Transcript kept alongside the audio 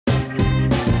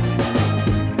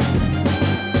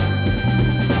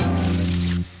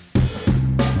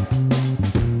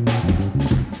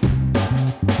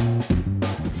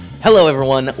Hello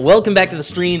everyone, welcome back to the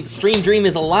stream. The stream dream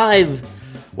is alive.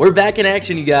 We're back in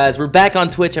action, you guys. We're back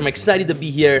on Twitch. I'm excited to be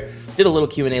here. Did a little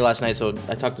Q&A last night, so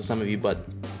I talked to some of you, but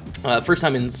first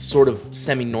time in sort of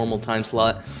semi-normal time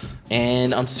slot,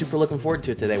 and I'm super looking forward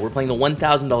to it today. We're playing the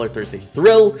 $1,000 Thursday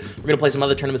Thrill. We're gonna play some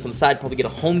other tournaments on the side, probably get a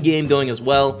home game going as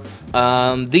well.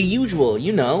 The usual,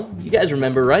 you know, you guys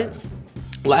remember, right?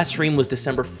 Last stream was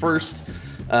December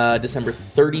 1st, December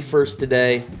 31st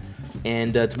today.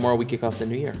 And tomorrow we kick off the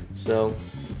new year. So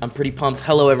I'm pretty pumped.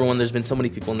 Hello, everyone. There's been so many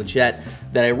people in the chat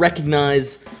that I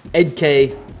recognize. Ed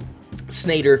K,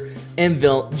 Snader,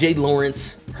 Enville, Jade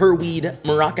Lawrence, Herweed,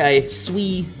 Marakai,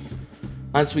 Swee,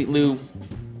 Unsweet Lou.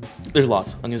 There's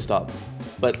lots. I'm going to stop.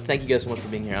 But thank you guys so much for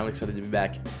being here. I'm excited to be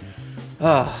back.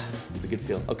 Ah, it's a good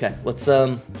feel. Okay, let's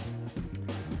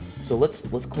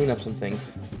clean up some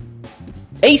things.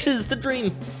 Aces, the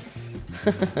dream.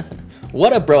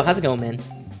 What up, bro? How's it going, man?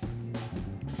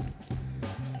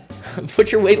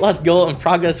 Put your weight loss goal and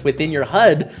progress within your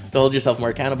HUD to hold yourself more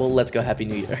accountable. Let's go. Happy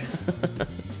New Year.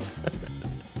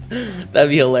 That'd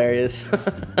be hilarious.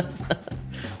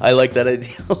 I like that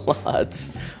idea a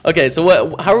lot. Okay, so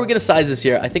how are we going to size this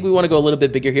here? I think we want to go a little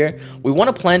bit bigger here. We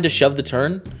want to plan to shove the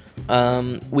turn.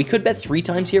 We could bet 3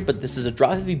 times here, but this is a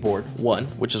draw heavy board, 1,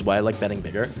 which is why I like betting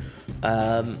bigger.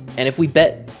 And if we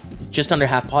bet just under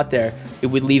half pot there, it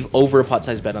would leave over a pot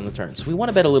size bet on the turn. So we want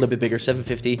to bet a little bit bigger,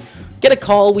 750. Get a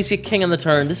call. We see a king on the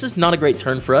turn. This is not a great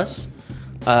turn for us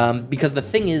because the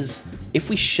thing is, if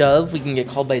we shove, we can get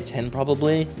called by a 10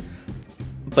 probably,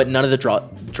 but none of the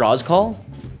draws call,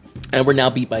 and we're now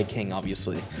beat by a king,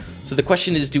 obviously. So the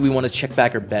question is, do we want to check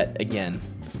back or bet again?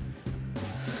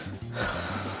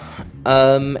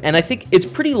 And I think it's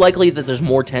pretty likely that there's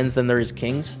more 10s than there is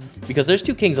kings, because there's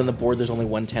 2 kings on the board. There's only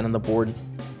 1 10 on the board.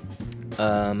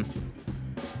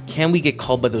 Can we get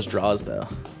called by those draws, though?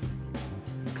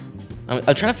 I'm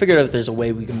trying to figure out if there's a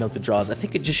way we can milk the draws. I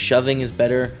think just shoving is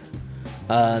better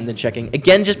than checking.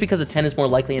 Again, just because a 10 is more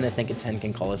likely, and I think a 10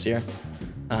 can call us here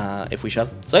if we shove.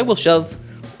 So I will shove.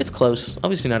 It's close.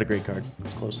 Obviously not a great card.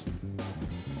 It's close.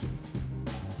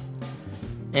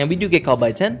 And we do get called by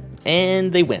a 10,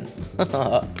 and they win.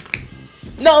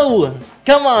 No!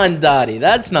 Come on, Dottie.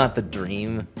 That's not the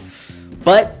dream.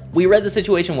 But we read the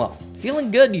situation well.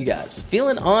 Feeling good, you guys.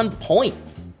 Feeling on point.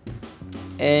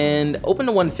 And open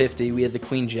to 150. We had the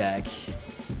Queen Jack.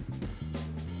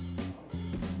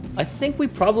 I think we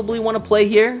probably want to play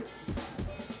here.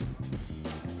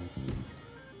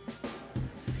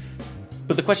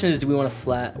 But the question is, do we want to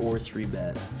flat or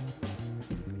 3-bet?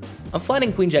 I'm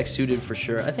flatting Queen Jack suited for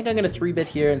sure. I think I'm going to 3-bet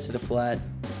here instead of flat.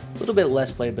 A little bit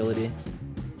less playability.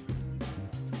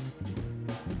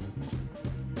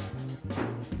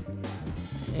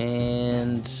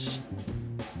 And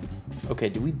okay,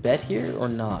 do we bet here or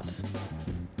not?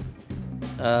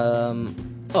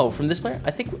 Oh, from this player?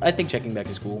 I think checking back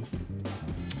is cool.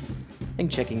 I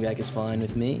think checking back is fine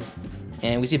with me.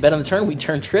 And we see a bet on the turn. We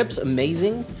turn trips.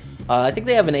 Amazing. I think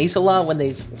they have an ace a lot when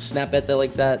they snap bet that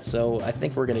like that, so I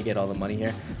think we're gonna get all the money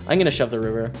here. I'm gonna shove the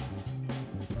river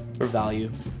for value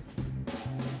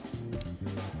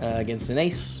against an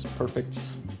ace. Perfect.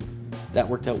 That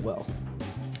worked out well.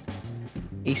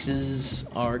 Aces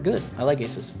are good. I like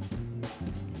aces.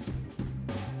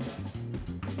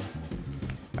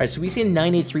 Alright, so we see a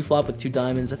 9-8 3 flop with 2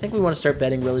 diamonds. I think we want to start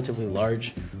betting relatively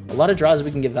large. A lot of draws we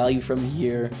can get value from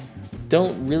here.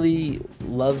 Don't really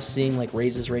love seeing like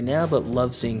raises right now, but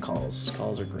love seeing calls.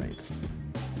 Calls are great.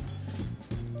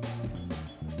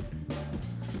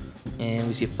 And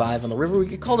we see a 5 on the river. We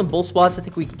get called in both spots. I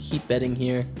think we can keep betting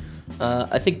here.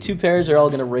 I think 2 pairs are all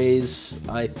going to raise.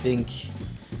 I think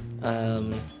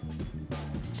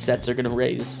sets are going to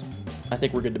raise. I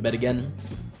think we're good to bet again.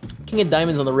 King of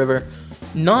diamonds on the river.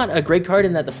 Not a great card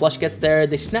in that the flush gets there.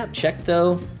 They snap check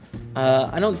though.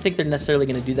 I don't think they're necessarily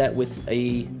going to do that with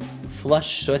a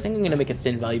flush, so I think I'm going to make a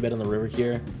thin value bet on the river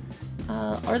here.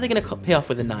 Are they going to pay off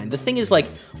with a 9? The thing is, like,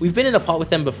 we've been in a pot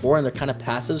with them before and they're kind of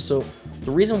passive, so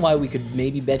the reason why we could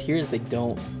maybe bet here is they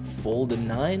don't fold a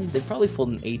 9. They'd probably fold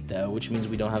an 8 though, which means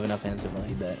we don't have enough hands to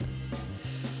value bet.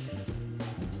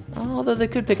 Although they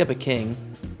could pick up a king.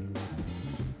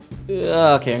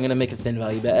 Okay, I'm going to make a thin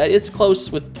value bet. It's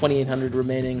close with 2,800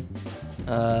 remaining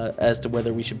as to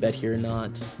whether we should bet here or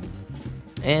not.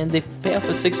 And they pay off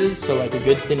with 6s, so like a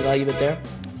good thin value bet there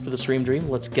for the stream dream.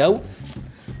 Let's go.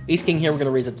 Ace King here, we're going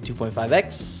to raise up to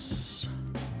 2.5x.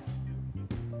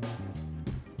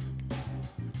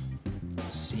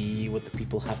 See what the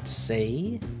people have to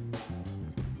say.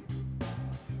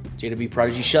 JW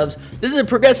Prodigy shoves. This is a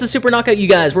progressive super knockout, you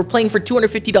guys. We're playing for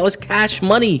 $250 cash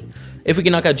money if we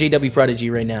can knock out JW Prodigy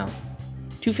right now.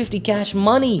 $250 cash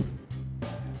money.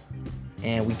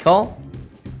 And we call.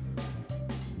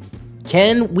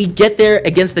 Can we get there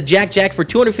against the Jack for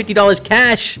 $250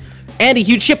 cash and a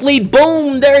huge chip lead?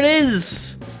 Boom! There it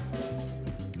is.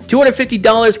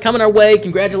 $250 coming our way.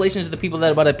 Congratulations to the people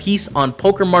that bought a piece on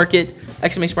Poker Market.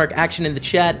 Exclamation mark action in the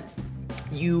chat.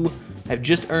 You have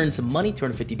just earned some money,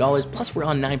 $250. Plus, we're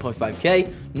on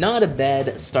 9.5K. Not a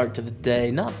bad start to the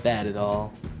day. Not bad at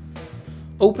all.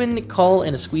 Open, call,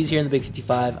 and a squeeze here in the big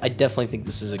 55. I definitely think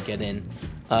this is a get-in.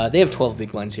 They have 12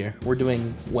 big blinds here. We're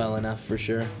doing well enough for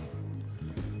sure.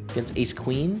 Against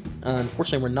ace-queen.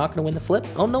 Unfortunately, we're not going to win the flip.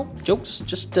 Oh, no. Jokes.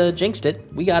 Just jinxed it.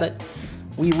 We got it.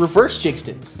 We reverse jinxed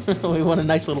it. We won a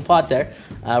nice little pot there.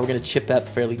 We're going to chip up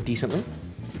fairly decently.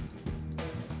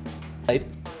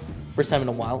 First time in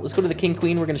a while. Let's go to the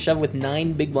king-queen. We're going to shove with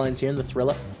 9 big blinds here in the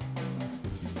thriller.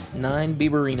 9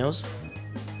 Biberinos.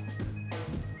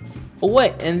 Oh,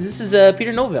 wait. And this is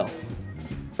Peter Novell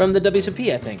from the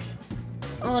WSOP, I think.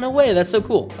 Oh, no way. That's so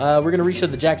cool. We're going to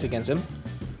reshove the jacks against him.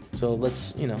 So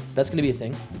let's, you know, that's going to be a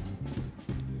thing.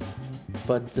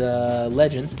 But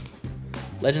legend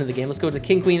of the game. Let's go to the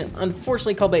king queen.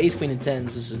 Unfortunately, called by ace queen and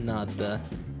tens. This is not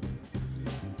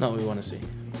what we want to see.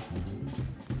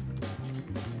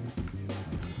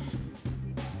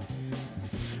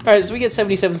 All right, so we get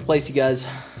 77th place, you guys.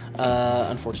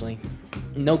 Unfortunately,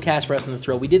 no cash for us in the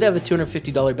throw. We did have a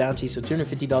 $250 bounty, so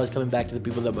 $250 coming back to the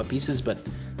people that bought pieces, but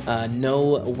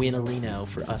no win-a-reno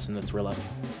for us in the thriller.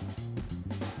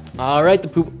 All right, the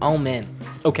poop. Oh, man.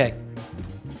 Okay.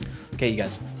 Okay, you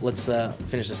guys. Let's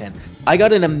finish this hand. I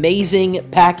got an amazing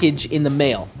package in the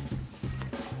mail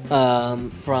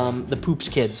from the Poops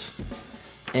Kids.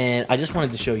 And I just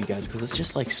wanted to show you guys because it's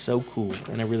just, like, so cool.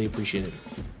 And I really appreciate it.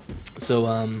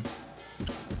 So,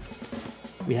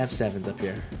 we have sevens up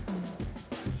here.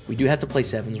 We do have to play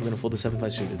sevens. We're going to fold the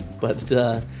 7-5 suited. But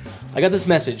I got this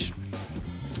message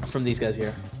from these guys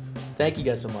here. Thank you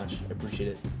guys so much. I appreciate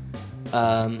it.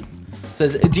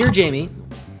 Says, Dear Jaime,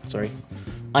 sorry,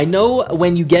 I know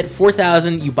when you get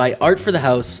 4,000, you buy art for the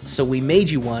house, so we made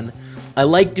you one. I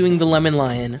like doing the Lemon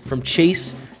Lion from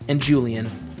Chase and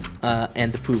Julian,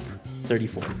 and the Poop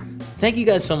 34. Thank you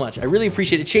guys so much. I really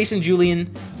appreciate it. Chase and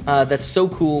Julian, that's so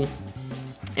cool,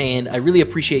 and I really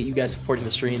appreciate you guys supporting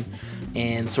the stream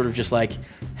and sort of just like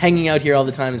hanging out here all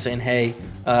the time and saying, hey,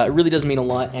 it really does mean a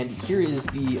lot. And here is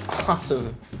the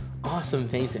awesome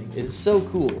painting. It is so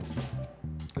cool.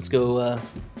 Let's go, look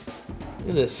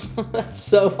at this. That's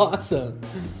so awesome.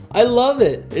 I love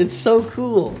it. It's so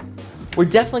cool. We're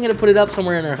definitely going to put it up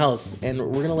somewhere in our house, and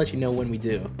we're going to let you know when we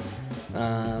do.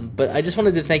 But I just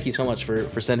wanted to thank you so much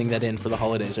for sending that in for the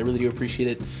holidays. I really do appreciate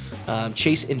it.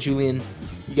 Chase and Julian,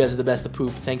 you guys are the best. The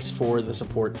Poop, thanks for the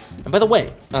support. And by the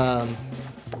way,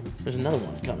 there's another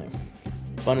one coming.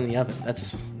 Bun in the oven.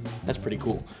 That's pretty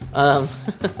cool.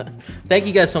 Thank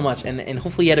you guys so much, and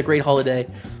hopefully you had a great holiday.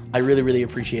 I really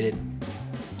appreciate it.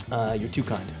 You're too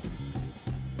kind.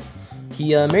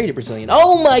 He married a Brazilian.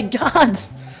 Oh my God!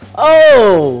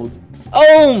 Oh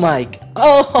my!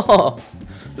 Oh,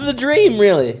 the dream,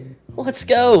 really. Let's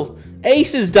go.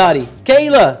 Aces, Dottie.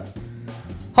 Kayla,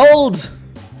 hold.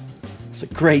 It's a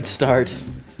great start.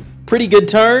 Pretty good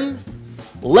turn.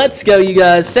 Let's go, you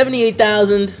guys.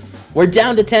 78,000. We're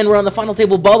down to 10. We're on the final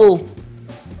table bubble.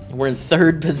 We're in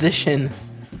third position.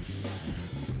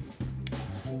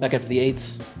 Back up to the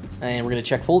eights. And we're going to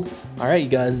check fold. All right, you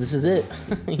guys, this is it.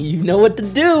 You know what to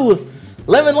do.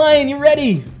 Lemon Lion, you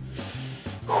ready?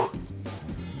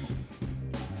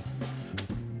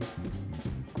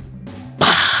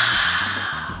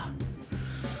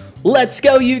 Let's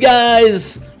go, you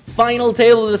guys. Final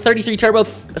table of the 33 Turbo.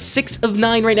 6 of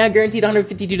 9 right now, guaranteed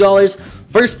 $152.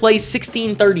 First place,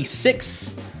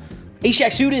 1636.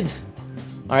 Ace-Jack suited.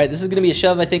 All right, this is going to be a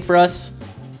shove, I think, for us.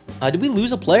 Did we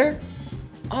lose a player?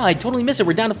 Oh, I totally missed it.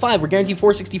 We're down to 5. We're guaranteed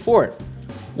 464.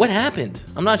 What happened?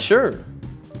 I'm not sure.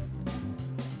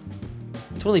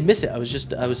 Totally missed it. I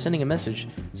was sending a message.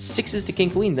 6s to King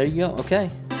Queen. There you go. Okay.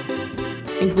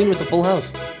 King Queen with the full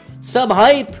house. Sub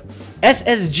hype.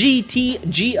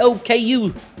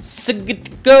 SSGTGOKU.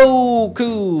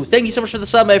 Sigitgoku. Thank you so much for the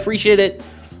sub. I appreciate it.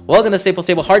 Welcome to Staples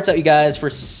Table. Hearts out, you guys, for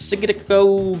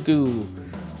Sigitgoku.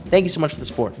 Thank you so much for the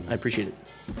support. I appreciate it.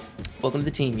 Welcome to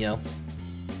the team, yo.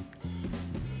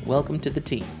 Welcome to the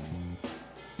team.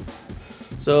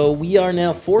 So we are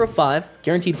now 4 of 5,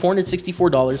 guaranteed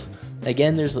 $464.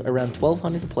 Again, there's around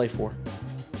 $1,200 to play for.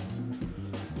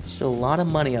 Still a lot of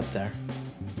money up there.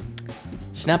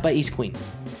 Snap by Ace Queen.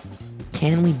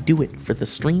 Can we do it for the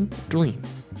stream dream?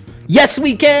 Yes,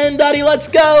 we can, Dottie. Let's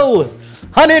go.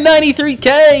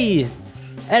 193K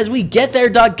as we get there.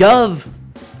 .gov.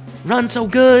 Run so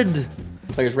good.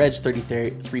 Players reg,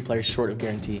 33 players short of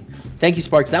guarantee. Thank you,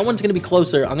 Sparks. That one's going to be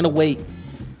closer. I'm going to wait.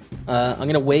 I'm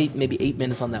going to wait maybe 8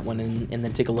 minutes on that one and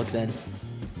then take a look then.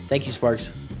 Thank you,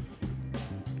 Sparks.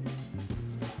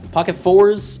 Pocket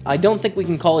fours. I don't think we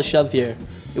can call a shove here.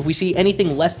 If we see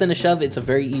anything less than a shove, it's a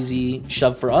very easy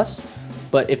shove for us.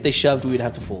 But if they shoved, we would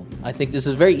have to fold. I think this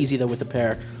is very easy, though, with the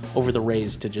pair over the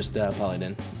raise to just poly it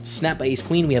in. Snap by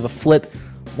ace-queen. We have a flip.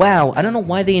 Wow, I don't know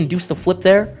why they induced the flip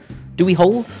there. Do we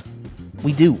hold?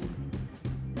 We do.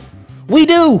 We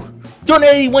do!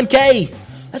 281K!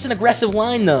 That's an aggressive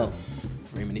line, though.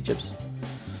 Very many chips.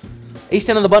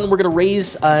 Ace-10 on the button, we're going to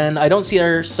raise, and I don't see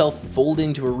ourselves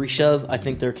folding to a reshove. I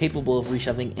think they're capable of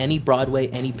reshoving any Broadway,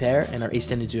 any pair, and our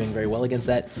ace-10 is doing very well against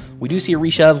that. We do see a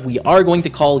reshove. We are going to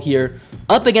call here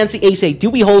up against the ace-8. Do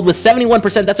we hold with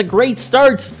 71%? That's a great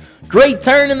start. Great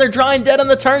turn, and they're drawing dead on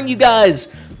the turn, you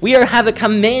guys. We have a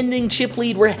commanding chip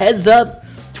lead. We're heads up.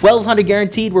 1,200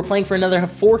 guaranteed. We're playing for another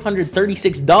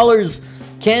 $436.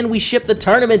 Can we ship the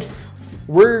tournament?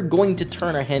 We're going to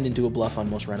turn our hand into a bluff on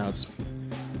most runouts.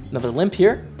 Another limp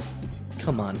here.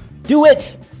 Come on. Do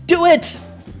it! Do it!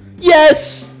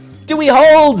 Yes! Do we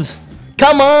hold?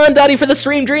 Come on, Dottie, for the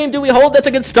stream dream. Do we hold? That's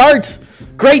a good start.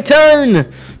 Great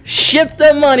turn. Ship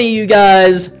the money, you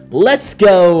guys. Let's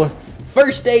go.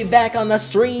 First day back on the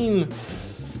stream.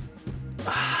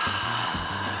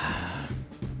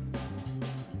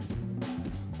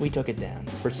 We took it down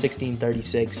for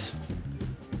 1636.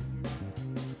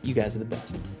 You guys are the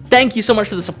best. Thank you so much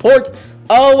for the support.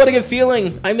 Oh, what a good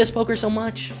feeling. I miss poker so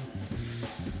much.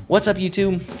 What's up,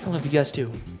 YouTube? I love you guys,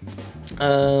 too.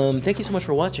 Thank you so much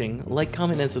for watching. Like,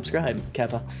 comment, and subscribe,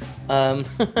 Kappa.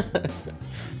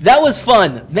 That was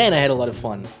fun. Man, I had a lot of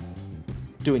fun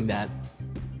doing that.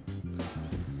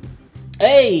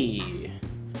 Hey!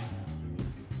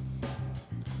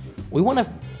 We won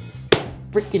a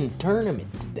freaking tournament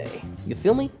today. You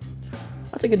feel me?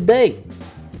 That's a good day.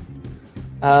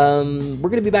 We're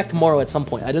gonna be back tomorrow at some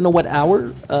point. I don't know what hour,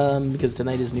 because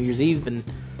tonight is New Year's Eve, and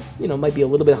you know, might be a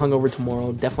little bit hungover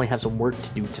tomorrow. Definitely have some work to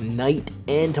do tonight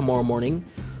and tomorrow morning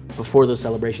before those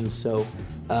celebrations. So,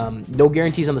 no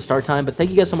guarantees on the start time. But thank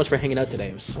you guys so much for hanging out today.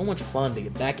 It was so much fun to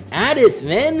get back at it,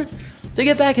 man. To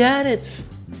get back at it.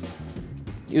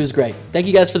 It was great. Thank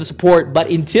you guys for the support. But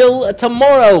until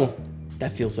tomorrow,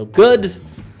 that feels so good.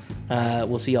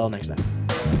 We'll see y'all next time.